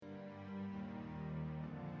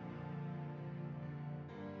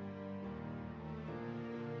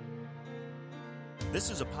This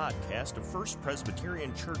is a podcast of First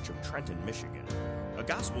Presbyterian Church of Trenton, Michigan, a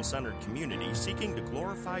gospel-centered community seeking to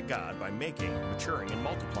glorify God by making, maturing, and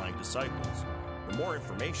multiplying disciples. For more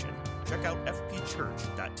information, check out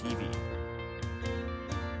fpchurch.tv.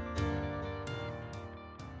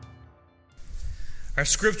 Our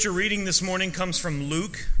scripture reading this morning comes from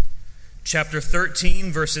Luke chapter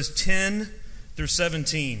 13, verses 10 through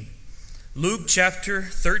 17. Luke chapter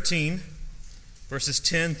 13, verses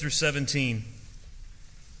 10 through 17.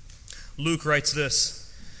 Luke writes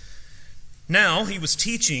this: Now he was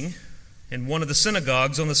teaching in one of the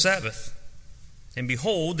synagogues on the Sabbath, and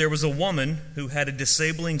behold, there was a woman who had a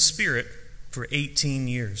disabling spirit for 18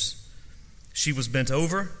 years. She was bent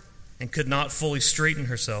over and could not fully straighten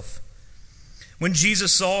herself. When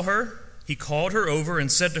Jesus saw her, he called her over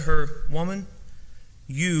and said to her, "Woman,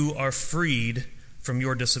 you are freed from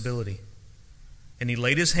your disability." And he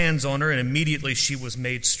laid his hands on her, and immediately she was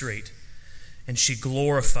made straight, and she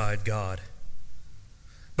glorified God.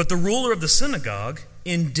 But the ruler of the synagogue,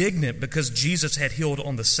 indignant because Jesus had healed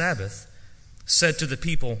on the Sabbath, said to the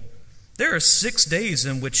people, "There are 6 days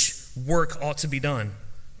in which work ought to be done.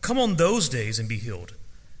 Come on those days and be healed,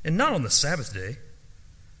 and not on the Sabbath day."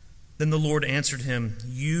 Then the Lord answered him,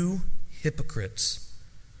 "You hypocrites!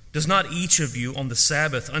 Does not each of you on the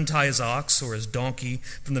Sabbath untie his ox or his donkey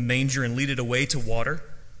from the manger and lead it away to water?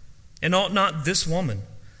 And ought not this woman,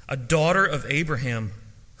 a daughter of Abraham,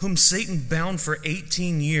 whom Satan bound for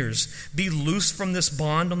 18 years, be loosed from this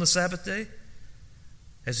bond on the Sabbath day?"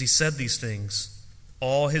 As he said these things,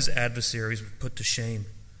 all his adversaries were put to shame,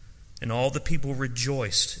 and all the people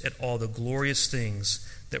rejoiced at all the glorious things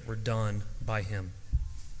that were done by him.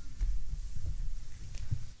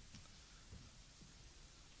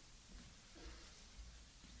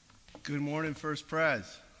 Good morning, First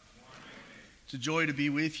Pres. It's a joy to be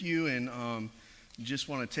with you, and just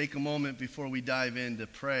want to take a moment before we dive in to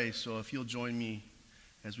pray. So if you'll join me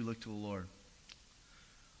as we look to the Lord.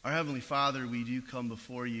 Our Heavenly Father, we do come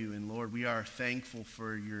before you, and Lord, we are thankful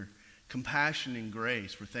for your compassion and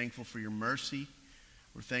grace. We're thankful for your mercy.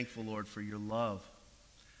 We're thankful, Lord, for your love.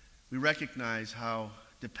 We recognize how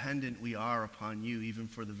dependent we are upon you, even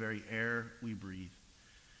for the very air we breathe.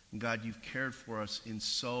 And God, you've cared for us in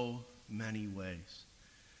so many ways.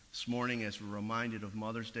 This morning, as we're reminded of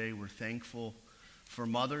Mother's Day, we're thankful for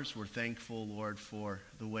mothers. We're thankful, Lord, for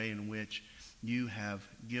the way in which you have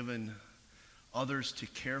given others to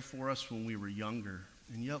care for us when we were younger.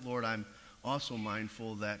 And yet, Lord, I'm also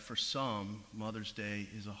mindful that for some, Mother's Day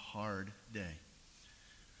is a hard day.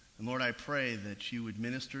 And Lord, I pray that you would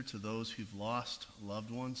minister to those who've lost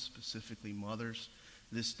loved ones, specifically mothers,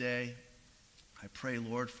 this day. I pray,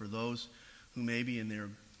 Lord, for those who maybe in their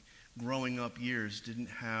growing up years didn't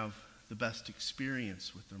have the best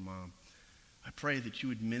experience with their mom. I pray that you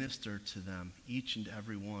would minister to them, each and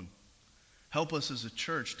every one. Help us as a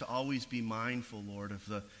church to always be mindful, Lord, of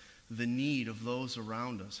the need of those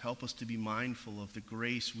around us. Help us to be mindful of the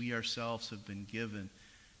grace we ourselves have been given,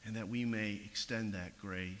 and that we may extend that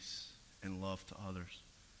grace and love to others.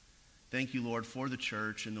 Thank you, Lord, for the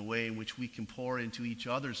church and the way in which we can pour into each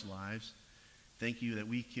other's lives. Thank you that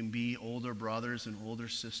we can be older brothers and older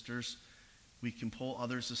sisters. We can pull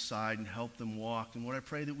others aside and help them walk. And Lord, I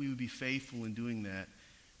pray that we would be faithful in doing that,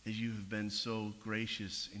 as you have been so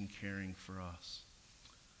gracious in caring for us.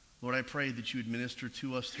 Lord, I pray that you would minister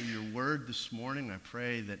to us through your word this morning. I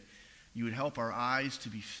pray that you would help our eyes to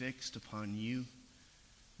be fixed upon you,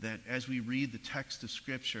 that as we read the text of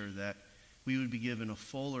Scripture, that we would be given a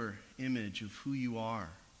fuller image of who you are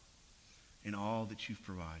in all that you've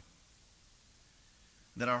provided.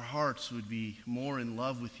 That our hearts would be more in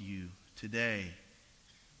love with you today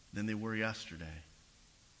than they were yesterday.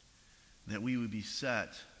 That we would be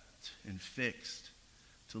set and fixed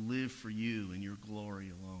to live for you and your glory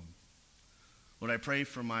alone. Lord, I pray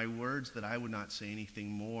for my words that I would not say anything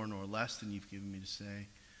more nor less than you've given me to say.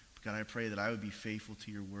 But God, I pray that I would be faithful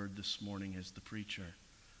to your word this morning as the preacher.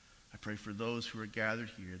 I pray for those who are gathered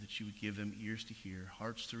here that you would give them ears to hear,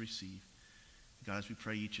 hearts to receive. God, as we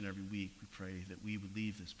pray each and every week, we pray that we would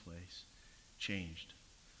leave this place changed,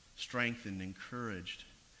 strengthened, encouraged,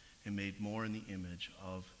 and made more in the image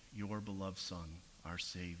of your beloved Son, our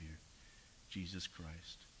Savior, Jesus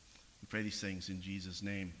Christ. We pray these things in Jesus'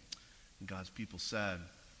 name. And God's people said,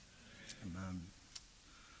 Amen.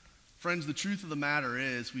 Friends, the truth of the matter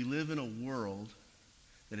is we live in a world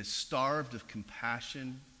that is starved of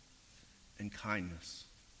compassion and kindness.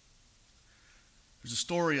 There's a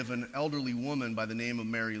story of an elderly woman by the name of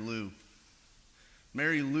Mary Lou.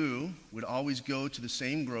 Mary Lou would always go to the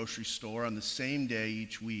same grocery store on the same day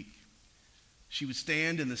each week. She would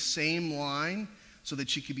stand in the same line so that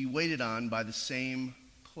she could be waited on by the same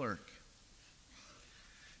clerk.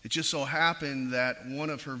 It just so happened that one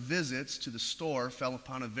of her visits to the store fell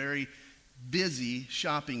upon a very busy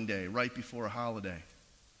shopping day right before a holiday.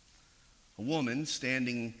 A woman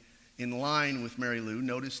standing in line with Mary Lou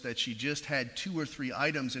noticed that she just had 2 or 3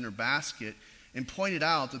 items in her basket and pointed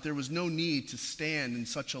out that there was no need to stand in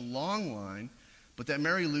such a long line, but that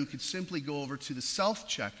Mary Lou could simply go over to the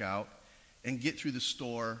self-checkout and get through the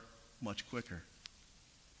store much quicker.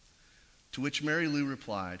 To which Mary Lou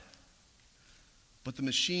replied, "But the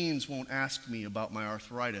machines won't ask me about my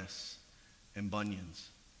arthritis and bunions."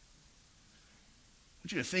 I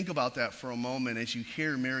want you to think about that for a moment as you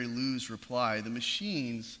hear Mary Lou's reply. The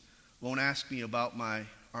machines won't ask me about my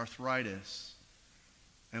arthritis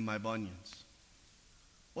and my bunions.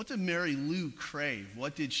 What did Mary Lou crave?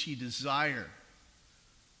 What did she desire?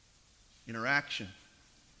 Interaction,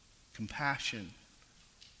 compassion,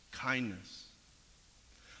 kindness.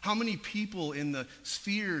 How many people in the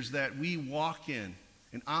spheres that we walk in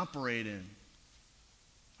and operate in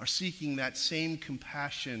are seeking that same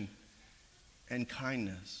compassion and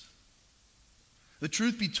kindness? The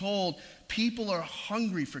truth be told, people are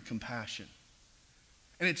hungry for compassion.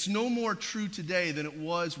 And it's no more true today than it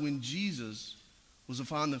was when Jesus was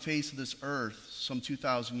upon the face of this earth some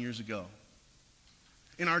 2,000 years ago.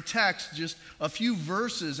 In our text, just a few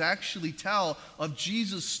verses actually tell of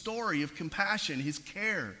Jesus' story of compassion, his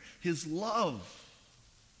care, his love.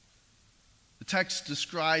 The text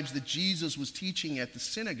describes that Jesus was teaching at the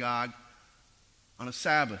synagogue on a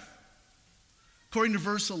Sabbath. According to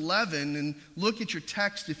verse 11, and look at your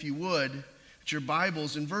text if you would, at your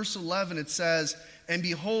Bibles, in verse 11 it says, "And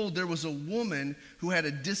behold, there was a woman who had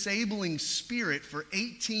a disabling spirit for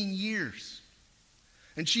 18 years,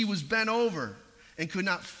 and she was bent over and could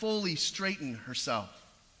not fully straighten herself."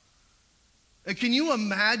 And can you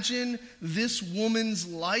imagine this woman's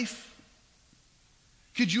life?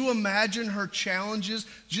 Could you imagine her challenges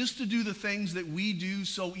just to do the things that we do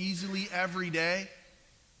so easily every day?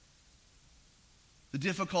 The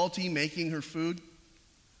difficulty making her food,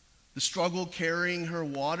 the struggle carrying her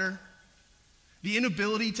water, the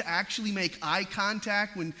inability to actually make eye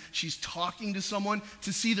contact when she's talking to someone,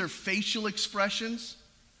 to see their facial expressions.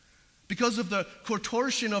 Because of the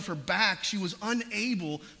contortion of her back, she was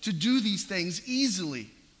unable to do these things easily.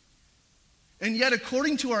 And yet,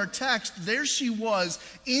 according to our text, there she was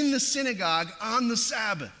in the synagogue on the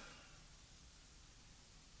Sabbath.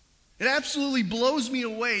 It absolutely blows me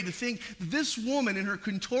away to think that this woman, in her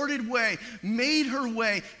contorted way, made her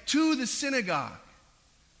way to the synagogue.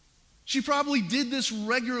 She probably did this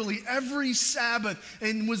regularly every Sabbath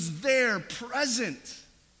and was there present.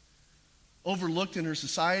 Overlooked in her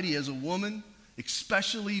society as a woman,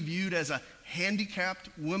 especially viewed as a handicapped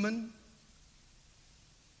woman.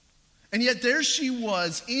 And yet there she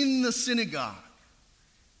was in the synagogue,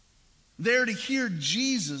 there to hear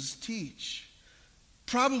Jesus teach.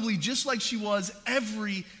 Probably just like she was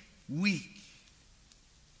every week.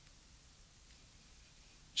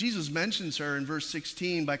 Jesus mentions her in verse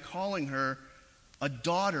 16 by calling her a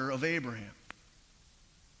daughter of Abraham.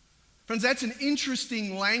 Friends, that's an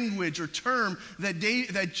interesting language or term that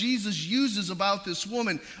Jesus uses about this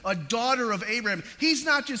woman, a daughter of Abraham. He's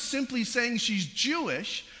not just simply saying she's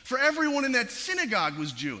Jewish, for everyone in that synagogue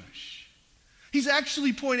was Jewish. He's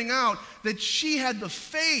actually pointing out that she had the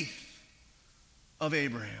faith of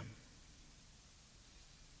Abraham.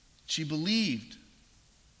 She believed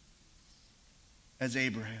as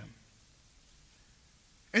Abraham.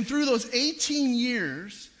 And through those 18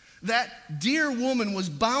 years, that dear woman was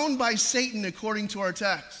bound by Satan, according to our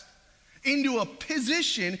text, into a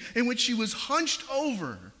position in which she was hunched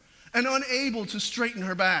over and unable to straighten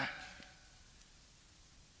her back.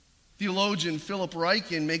 Theologian Philip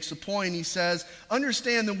Ryken makes a point. He says,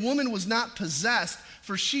 "Understand, the woman was not possessed,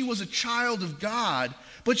 for she was a child of God,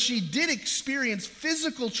 but she did experience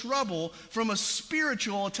physical trouble from a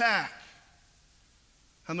spiritual attack."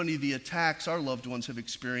 How many of the attacks our loved ones have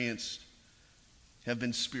experienced have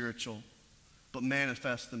been spiritual, but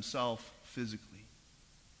manifest themselves physically?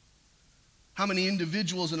 How many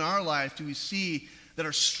individuals in our life do we see that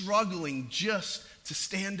are struggling just to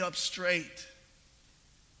stand up straight?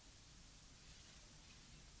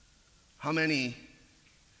 How many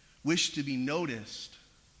wish to be noticed,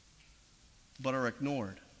 but are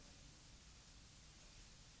ignored?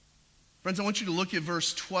 Friends, I want you to look at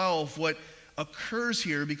verse 12, what occurs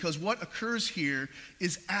here, because what occurs here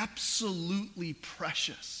is absolutely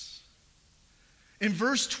precious. In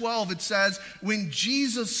verse 12, it says, when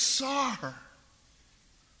Jesus saw her.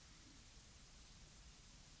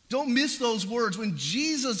 Don't miss those words. When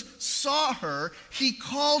Jesus saw her, he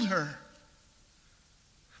called her.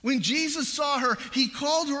 When Jesus saw her, he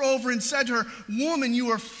called her over and said to her, "Woman, you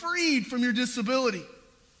are freed from your disability."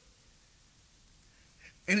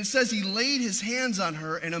 And it says he laid his hands on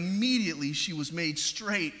her, and immediately she was made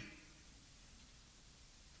straight.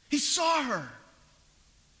 He saw her.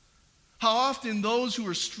 How often those who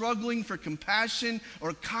are struggling for compassion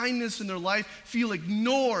or kindness in their life feel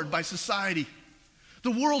ignored by society.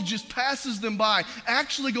 The world just passes them by,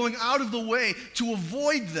 actually going out of the way to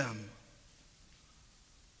avoid them.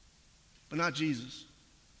 But not Jesus.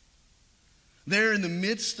 There in the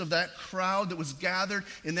midst of that crowd that was gathered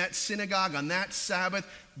in that synagogue on that Sabbath,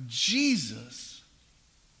 Jesus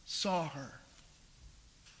saw her.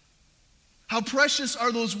 How precious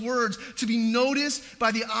are those words to be noticed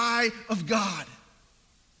by the eye of God.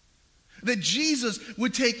 That Jesus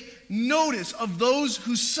would take notice of those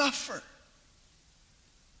who suffer.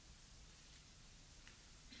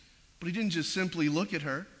 But he didn't just simply look at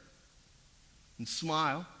her and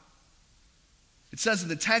smile. It says in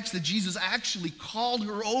the text that Jesus actually called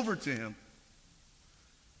her over to him.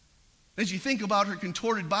 As you think about her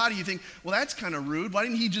contorted body, you think, well, that's kind of rude. Why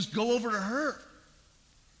didn't he just go over to her?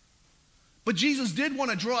 But Jesus did want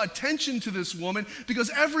to draw attention to this woman because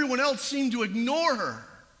everyone else seemed to ignore her.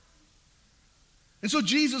 And so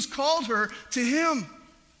Jesus called her to him.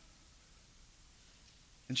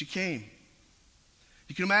 And she came.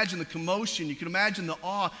 You can imagine the commotion. You can imagine the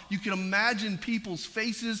awe. You can imagine people's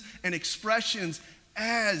faces and expressions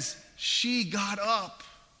as she got up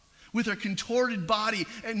with her contorted body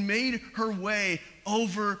and made her way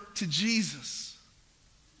over to Jesus.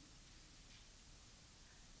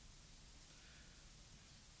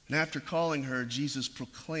 And after calling her, Jesus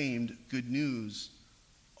proclaimed good news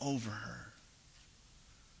over her.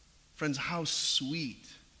 Friends, how sweet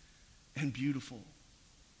and beautiful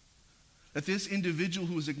that this individual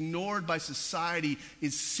who was ignored by society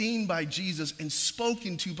is seen by Jesus and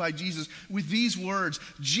spoken to by Jesus with these words.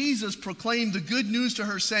 Jesus proclaimed the good news to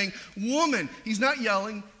her saying, "Woman," he's not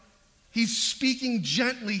yelling, he's speaking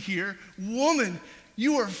gently here, "Woman,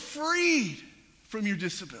 you are freed from your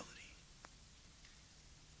disability."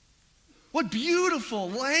 What beautiful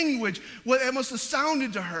language, what that must have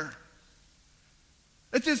sounded to her.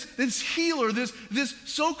 That this healer, this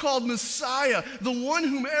so-called Messiah, the one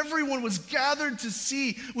whom everyone was gathered to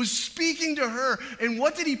see, was speaking to her. And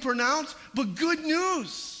what did he pronounce? But good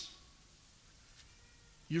news.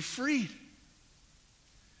 You're freed.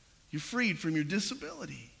 You're freed from your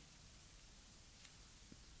disability.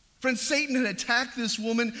 Friends, Satan had attacked this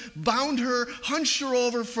woman, bound her, hunched her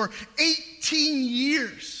over for 18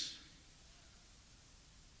 years.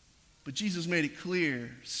 But Jesus made it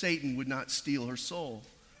clear Satan would not steal her soul.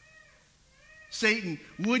 Satan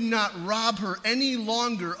would not rob her any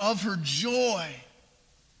longer of her joy.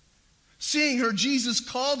 Seeing her, Jesus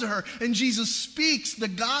called to her, and Jesus speaks the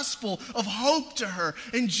gospel of hope to her.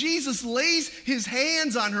 And Jesus lays his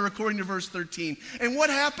hands on her, according to verse 13. And what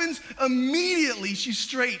happens? Immediately she's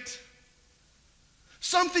straight.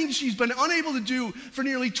 Something she's been unable to do for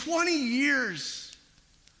nearly 20 years.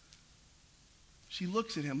 She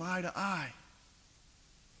looks at him eye to eye.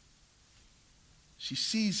 She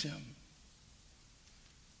sees him.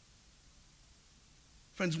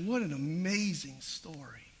 Friends, what an amazing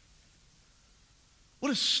story.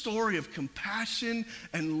 What a story of compassion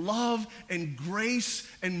and love and grace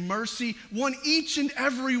and mercy, one each and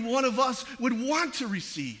every one of us would want to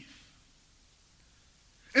receive.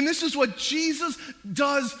 And this is what Jesus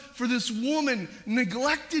does for this woman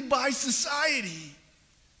neglected by society.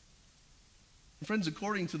 Friends,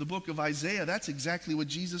 according to the book of Isaiah, that's exactly what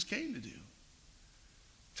Jesus came to do.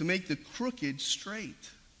 To make the crooked straight.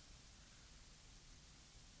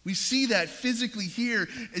 We see that physically here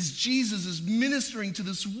as Jesus is ministering to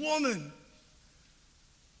this woman.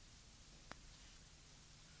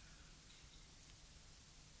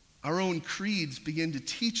 Our own creeds begin to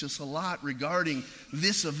teach us a lot regarding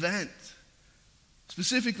this event.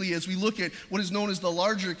 Specifically, as we look at what is known as the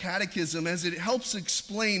larger catechism, as it helps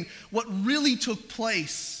explain what really took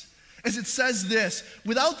place. As it says this,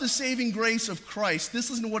 without the saving grace of Christ, this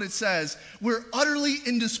isn't what it says, we're utterly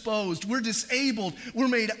indisposed, we're disabled, we're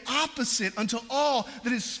made opposite unto all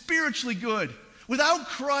that is spiritually good. Without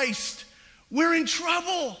Christ, we're in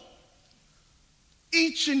trouble.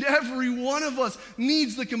 Each and every one of us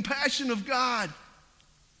needs the compassion of God.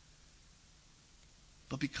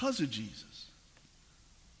 But because of Jesus,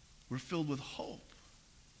 we're filled with hope.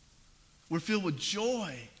 We're filled with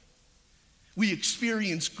joy. We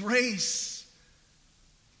experience grace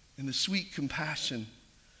and the sweet compassion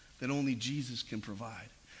that only Jesus can provide.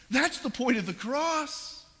 That's the point of the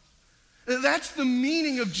cross. That's the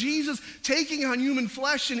meaning of Jesus taking on human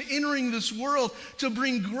flesh and entering this world to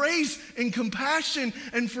bring grace and compassion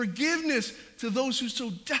and forgiveness to those who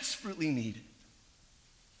so desperately need it.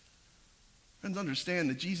 Friends,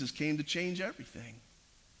 understand that Jesus came to change everything.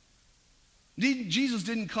 Jesus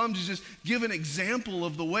didn't come to just give an example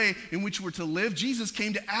of the way in which we're to live. Jesus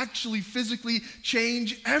came to actually physically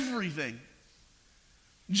change everything.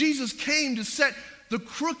 Jesus came to set the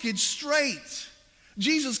crooked straight.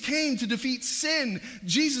 Jesus came to defeat sin.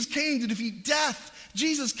 Jesus came to defeat death.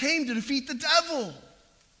 Jesus came to defeat the devil.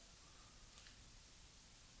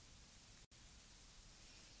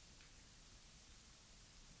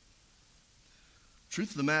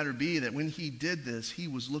 Truth of the matter be that when he did this, he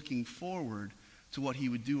was looking forward to what he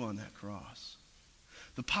would do on that cross.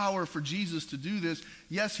 The power for Jesus to do this,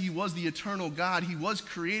 yes, he was the eternal God. He was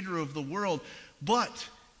creator of the world. But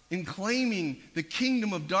in claiming the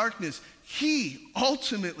kingdom of darkness, he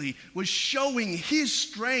ultimately was showing his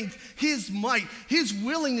strength, his might, his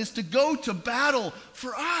willingness to go to battle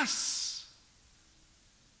for us.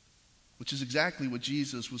 Which is exactly what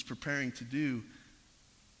Jesus was preparing to do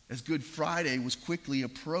as Good Friday was quickly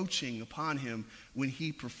approaching upon him when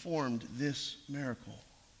he performed this miracle.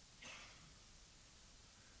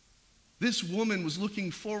 This woman was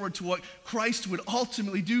looking forward to what Christ would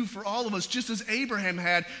ultimately do for all of us, just as Abraham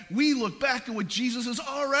had. We look back at what Jesus has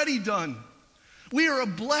already done. We are a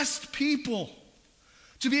blessed people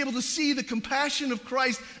to be able to see the compassion of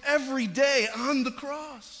Christ every day on the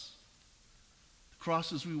cross. The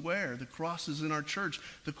crosses we wear, the crosses in our church,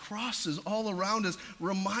 the crosses all around us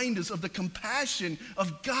remind us of the compassion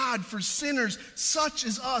of God for sinners such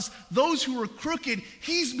as us. Those who are crooked,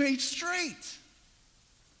 he's made straight.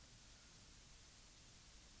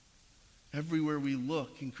 Everywhere we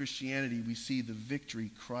look in Christianity, we see the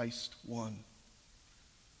victory Christ won.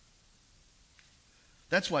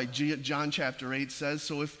 That's why John chapter 8 says,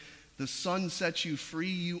 so if the Son sets you free,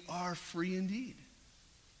 you are free indeed.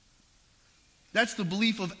 That's the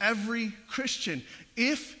belief of every Christian.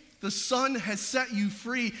 If the Son has set you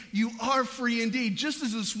free, you are free indeed. Just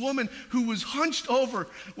as this woman who was hunched over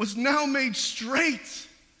was now made straight,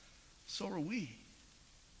 so are we.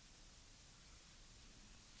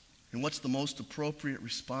 And what's the most appropriate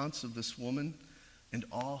response of this woman and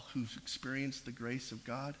all who've experienced the grace of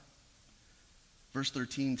God? Verse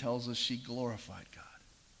 13 tells us she glorified God.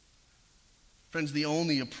 Friends, the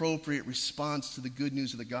only appropriate response to the good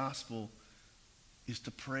news of the gospel is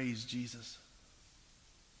to praise Jesus.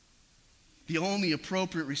 The only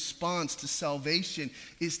appropriate response to salvation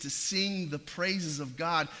is to sing the praises of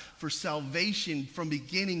God, for salvation from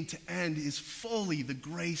beginning to end is fully the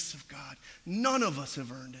grace of God. None of us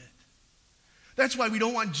have earned it. That's why we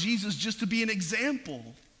don't want Jesus just to be an example.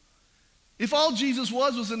 If all Jesus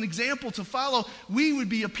was an example to follow, we would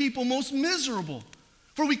be a people most miserable,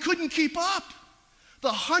 for we couldn't keep up.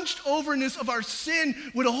 The hunched overness of our sin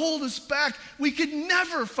would hold us back. We could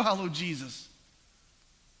never follow Jesus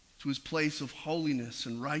to his place of holiness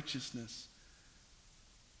and righteousness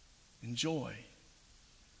and joy.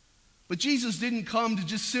 But Jesus didn't come to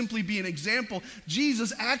just simply be an example.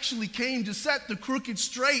 Jesus actually came to set the crooked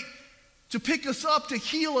straight, to pick us up, to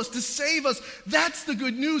heal us, to save us. That's the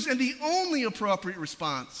good news, and the only appropriate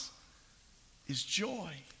response is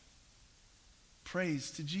joy. Praise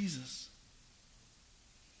to Jesus.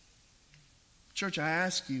 Church, I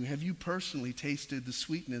ask you, have you personally tasted the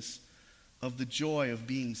sweetness of the joy of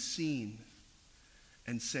being seen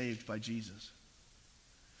and saved by Jesus?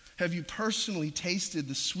 Have you personally tasted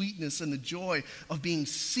the sweetness and the joy of being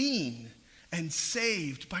seen and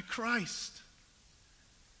saved by Christ?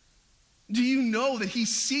 Do you know that he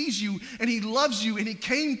sees you and he loves you and he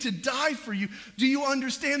came to die for you? Do you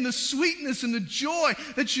understand the sweetness and the joy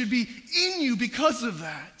that should be in you because of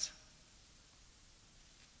that?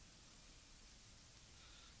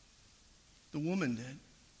 The woman did.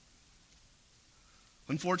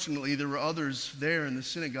 Unfortunately, there were others there in the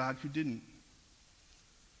synagogue who didn't.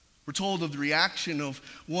 We're told of the reaction of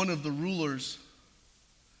one of the rulers.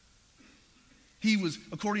 He was,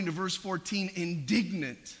 according to verse 14,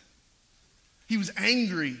 indignant. He was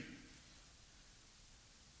angry.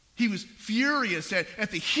 He was furious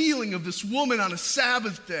at the healing of this woman on a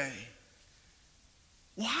Sabbath day.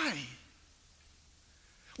 Why?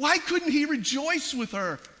 Why couldn't he rejoice with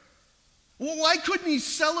her? Well, why couldn't he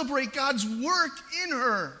celebrate God's work in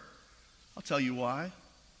her? I'll tell you why.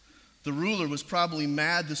 The ruler was probably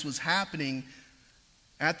mad this was happening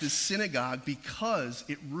at this synagogue because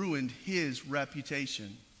it ruined his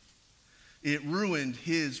reputation. It ruined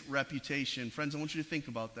his reputation. Friends, I want you to think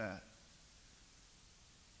about that.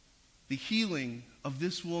 The healing of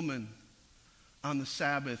this woman on the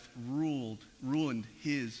Sabbath ruined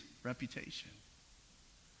his reputation.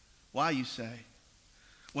 Why, you say?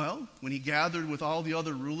 Well, when he gathered with all the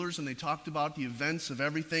other rulers and they talked about the events of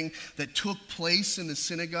everything that took place in the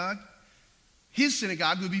synagogue, his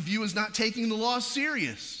synagogue would be viewed as not taking the law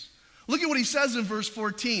serious. Look at what he says in verse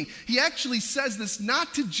 14. He actually says this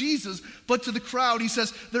not to Jesus, but to the crowd. He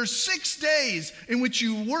says, there's 6 days in which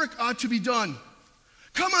your work ought to be done.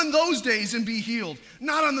 Come on those days and be healed,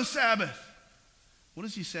 not on the Sabbath. What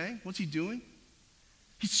is he saying? What's he doing?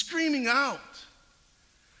 He's screaming out.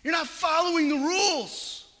 You're not following the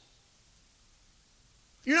rules.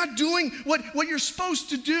 You're not doing what you're supposed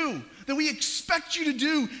to do, that we expect you to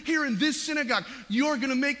do here in this synagogue. You're going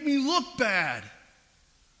to make me look bad.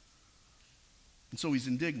 And so he's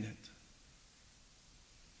indignant.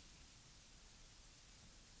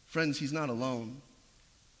 Friends, he's not alone.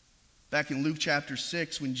 Back in Luke chapter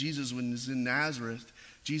 6, when Jesus was in Nazareth,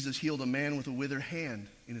 Jesus healed a man with a withered hand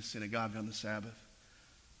in a synagogue on the Sabbath.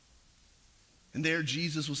 And there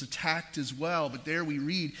Jesus was attacked as well. But there we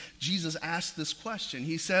read, Jesus asked this question.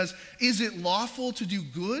 He says, is it lawful to do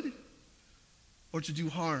good or to do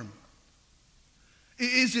harm?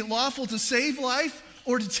 Is it lawful to save life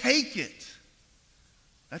or to take it?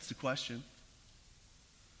 That's the question.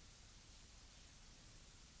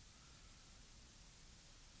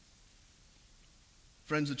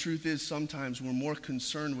 Friends, the truth is sometimes we're more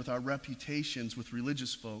concerned with our reputations with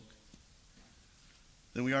religious folk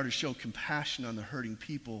than we are to show compassion on the hurting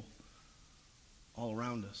people all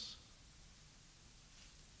around us.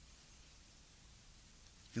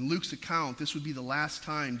 In Luke's account, this would be the last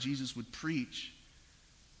time Jesus would preach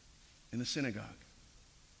in the synagogue.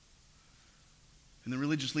 And the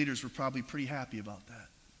religious leaders were probably pretty happy about that.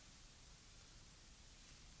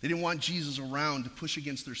 They didn't want Jesus around to push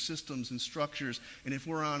against their systems and structures. And if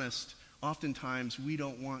we're honest, oftentimes we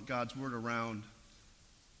don't want God's word around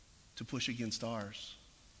to push against ours.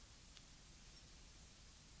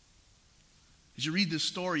 As you read this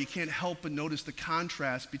story, you can't help but notice the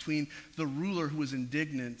contrast between the ruler who was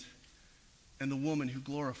indignant and the woman who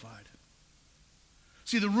glorified.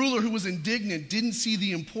 See, the ruler who was indignant didn't see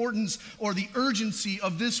the importance or the urgency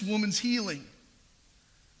of this woman's healing.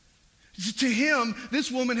 To him,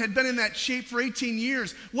 this woman had been in that shape for 18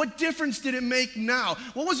 years. What difference did it make now?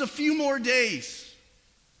 What was a few more days?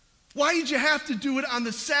 Why did you have to do it on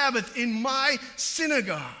the Sabbath in my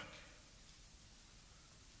synagogue?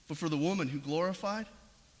 But for the woman who glorified,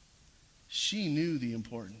 she knew the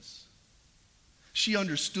importance. She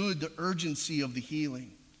understood the urgency of the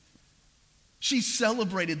healing. She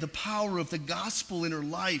celebrated the power of the gospel in her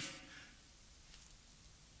life.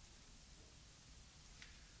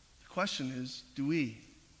 The question is, do we?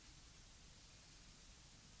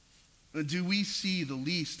 Do we see the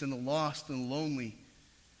least and the lost and the lonely?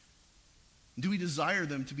 Do we desire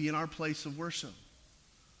them to be in our place of worship,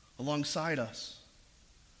 alongside us,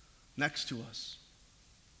 next to us?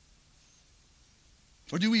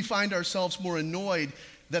 Or do we find ourselves more annoyed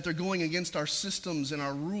that they're going against our systems and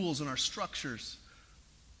our rules and our structures?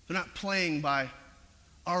 They're not playing by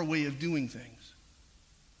our way of doing things.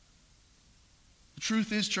 The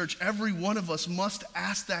truth is, church, every one of us must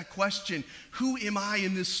ask that question. Who am I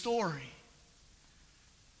in this story?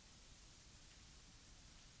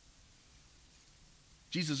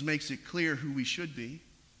 Jesus makes it clear who we should be.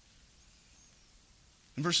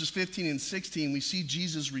 In verses 15 and 16, we see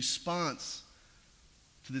Jesus' response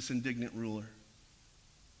to this indignant ruler.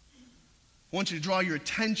 I want you to draw your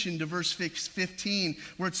attention to verse 15,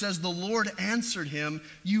 where it says, the Lord answered him,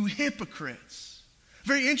 you hypocrites.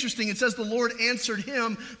 Very interesting. It says the Lord answered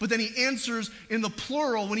him, but then he answers in the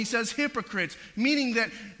plural when he says hypocrites, meaning that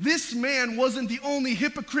this man wasn't the only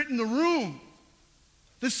hypocrite in the room.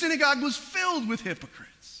 The synagogue was filled with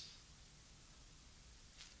hypocrites.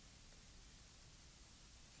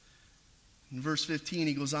 In verse 15,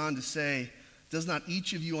 he goes on to say, does not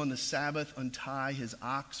each of you on the Sabbath untie his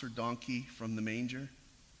ox or donkey from the manger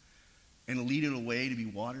and lead it away to be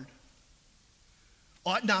watered?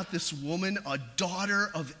 Ought not this woman, a daughter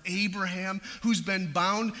of Abraham, who's been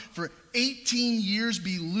bound for 18 years,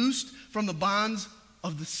 be loosed from the bonds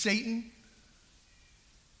of the Satan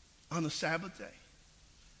on the Sabbath day?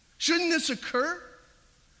 Shouldn't this occur?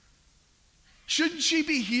 Shouldn't she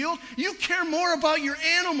be healed? You care more about your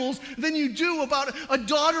animals than you do about a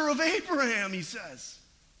daughter of Abraham, he says.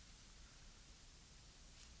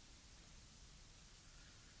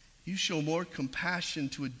 You show more compassion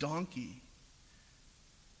to a donkey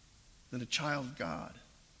than a child of God.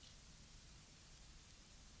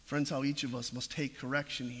 Friends, how each of us must take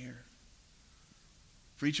correction here.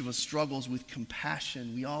 For each of us struggles with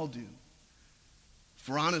compassion. We all do. If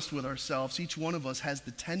we're honest with ourselves, each one of us has the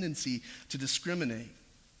tendency to discriminate.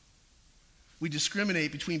 We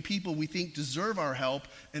discriminate between people we think deserve our help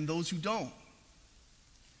and those who don't.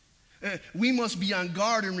 We must be on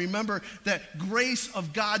guard and remember that grace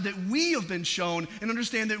of God that we have been shown and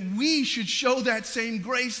understand that we should show that same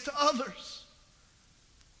grace to others.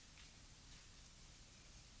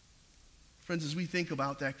 Friends, as we think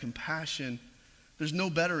about that compassion, there's no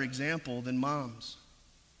better example than moms.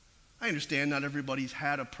 I understand not everybody's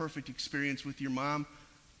had a perfect experience with your mom,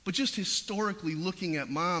 but just historically looking at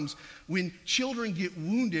moms, when children get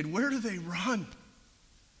wounded, where do they run?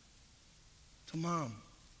 To mom.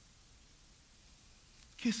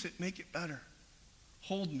 Kiss it, make it better.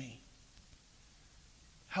 Hold me.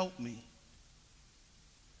 Help me.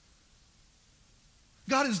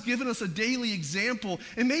 God has given us a daily example,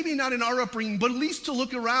 and maybe not in our upbringing, but at least to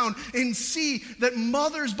look around and see that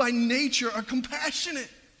mothers by nature are compassionate.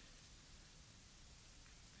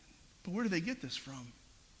 But where do they get this from?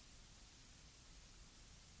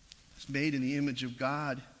 It's made in the image of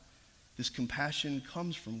God. This compassion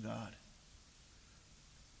comes from God.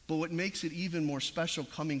 But what makes it even more special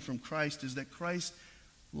coming from Christ is that Christ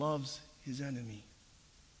loves his enemy.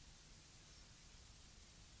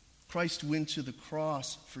 Christ went to the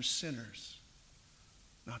cross for sinners,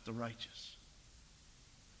 not the righteous.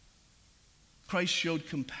 Christ showed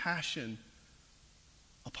compassion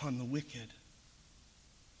upon the wicked.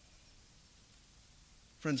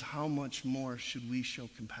 Friends, how much more should we show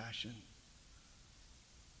compassion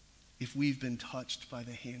if we've been touched by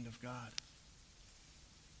the hand of God?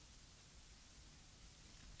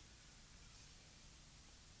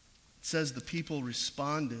 It says the people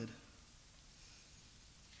responded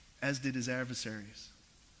as did his adversaries.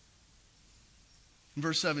 In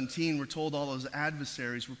verse 17, we're told all those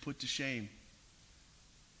adversaries were put to shame.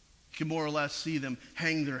 You can more or less see them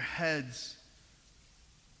hang their heads,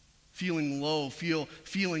 feeling low,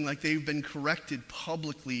 feeling like they've been corrected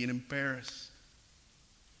publicly and embarrassed.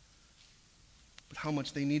 But how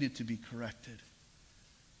much they needed to be corrected.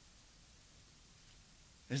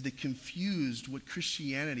 As they confused what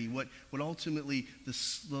Christianity, what ultimately the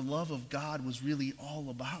love of God was really all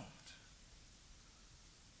about.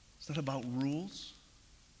 It's not about rules.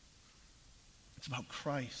 It's about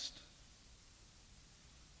Christ.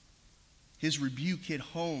 His rebuke hit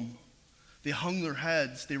home. They hung their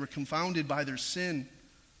heads. They were confounded by their sin.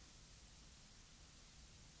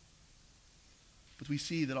 But we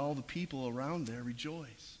see that all the people around there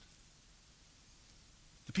rejoiced.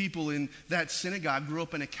 The people in that synagogue grew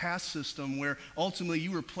up in a caste system where ultimately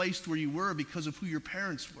you were placed where you were because of who your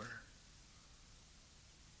parents were.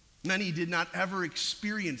 Many did not ever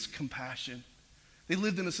experience compassion. They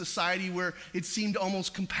lived in a society where it seemed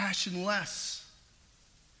almost compassionless.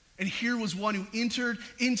 And here was one who entered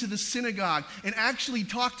into the synagogue and actually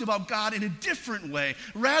talked about God in a different way.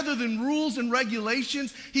 Rather than rules and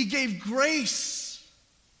regulations, he gave grace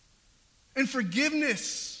and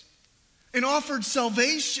forgiveness and offered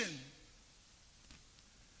salvation.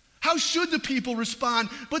 How should the people respond?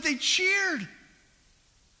 But they cheered.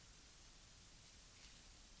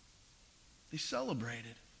 They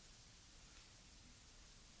celebrated.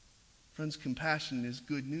 Friends, compassion is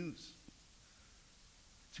good news.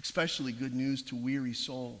 It's especially good news to weary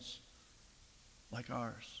souls like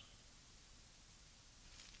ours.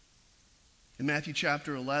 In Matthew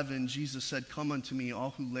chapter 11, Jesus said, "Come unto me,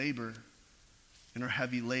 all who labor and are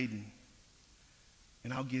heavy laden,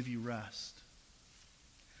 and I'll give you rest."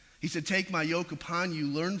 He said, "Take my yoke upon you,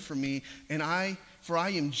 learn from me, for I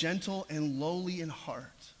am gentle and lowly in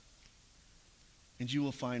heart, and you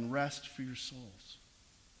will find rest for your souls."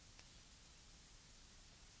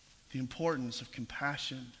 The importance of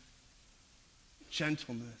compassion,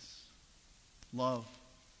 gentleness, love.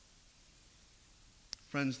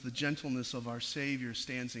 Friends, the gentleness of our Savior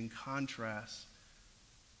stands in contrast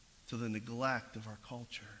to the neglect of our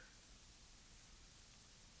culture.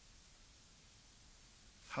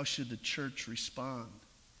 How should the church respond?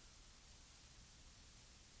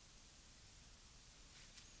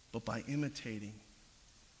 But by imitating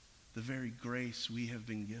the very grace we have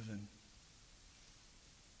been given.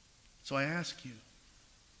 So I ask you,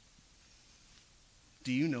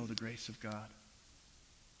 do you know the grace of God?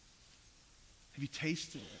 Have you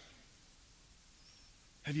tasted it?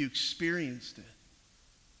 Have you experienced it?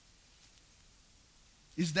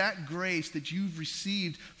 Is that grace that you've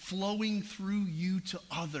received flowing through you to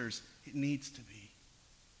others? It needs to be.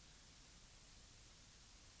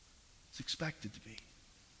 It's expected to be.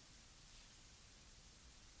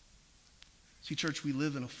 See, church, we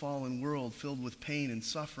live in a fallen world filled with pain and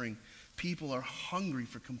suffering. People are hungry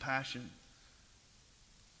for compassion.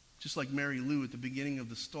 just like Mary Lou at the beginning of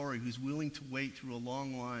the story, who's willing to wait through a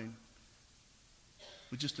long line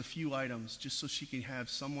with just a few items, just so she can have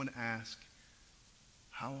someone ask,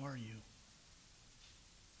 "How are you?"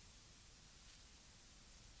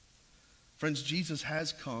 Friends, Jesus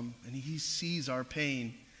has come, and he sees our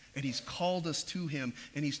pain, and he's called us to him,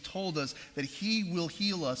 and he's told us that he will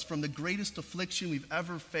heal us from the greatest affliction we've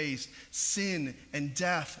ever faced, sin and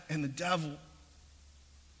death and the devil.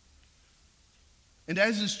 And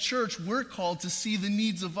as his church, we're called to see the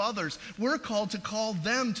needs of others. We're called to call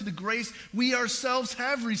them to the grace we ourselves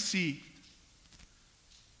have received.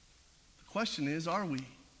 The question is, are we?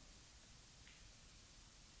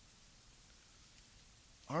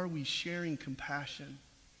 Are we sharing compassion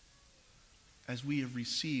as we have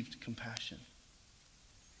received compassion?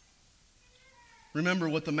 Remember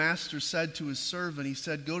what the master said to his servant. He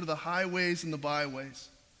said, "Go to the highways and the byways.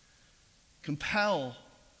 Compel."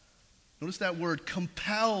 Notice that word,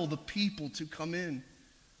 compel the people to come in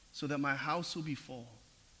so that my house will be full.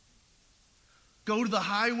 Go to the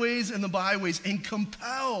highways and the byways and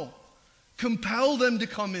compel them to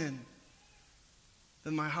come in.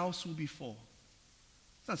 Then my house will be full.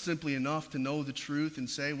 It's not simply enough to know the truth and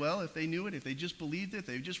say, well, if they knew it, if they just believed it, if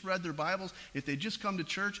they just read their Bibles, if they just come to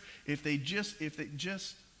church, if they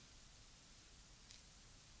just.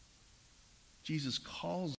 Jesus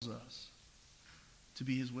calls us to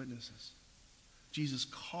be his witnesses. Jesus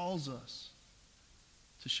calls us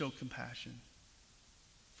to show compassion,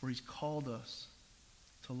 for he's called us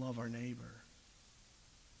to love our neighbor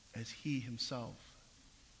as he himself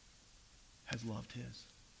has loved his.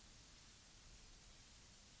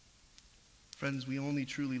 Friends, we only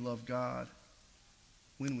truly love God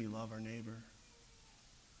when we love our neighbor.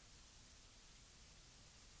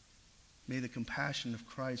 May the compassion of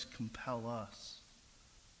Christ compel us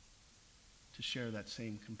to share that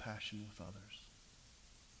same compassion with others.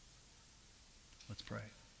 Let's pray.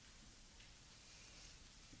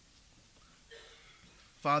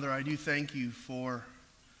 Father, I do thank you for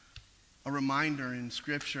a reminder in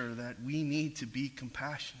Scripture that we need to be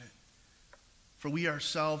compassionate. For we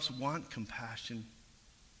ourselves want compassion.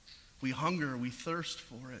 We hunger, we thirst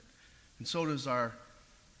for it. And so does our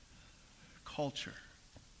culture.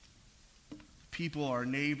 People, our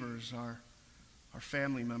neighbors, our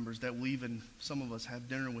family members that we'll even, some of us, have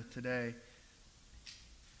dinner with today.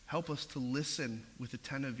 Help us to listen with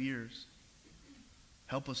attentive ears.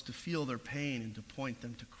 Help us to feel their pain and to point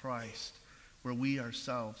them to Christ, where we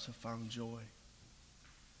ourselves have found joy.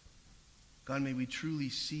 God, may we truly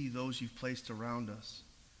see those you've placed around us,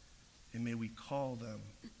 and may we call them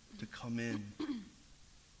to come in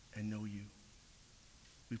and know you.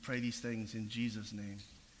 We pray these things in Jesus' name,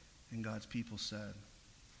 and God's people said.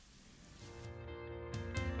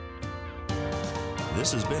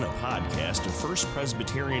 This has been a podcast of First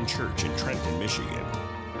Presbyterian Church in Trenton, Michigan.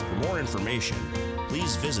 For more information,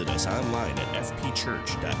 please visit us online at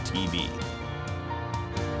fpchurch.tv.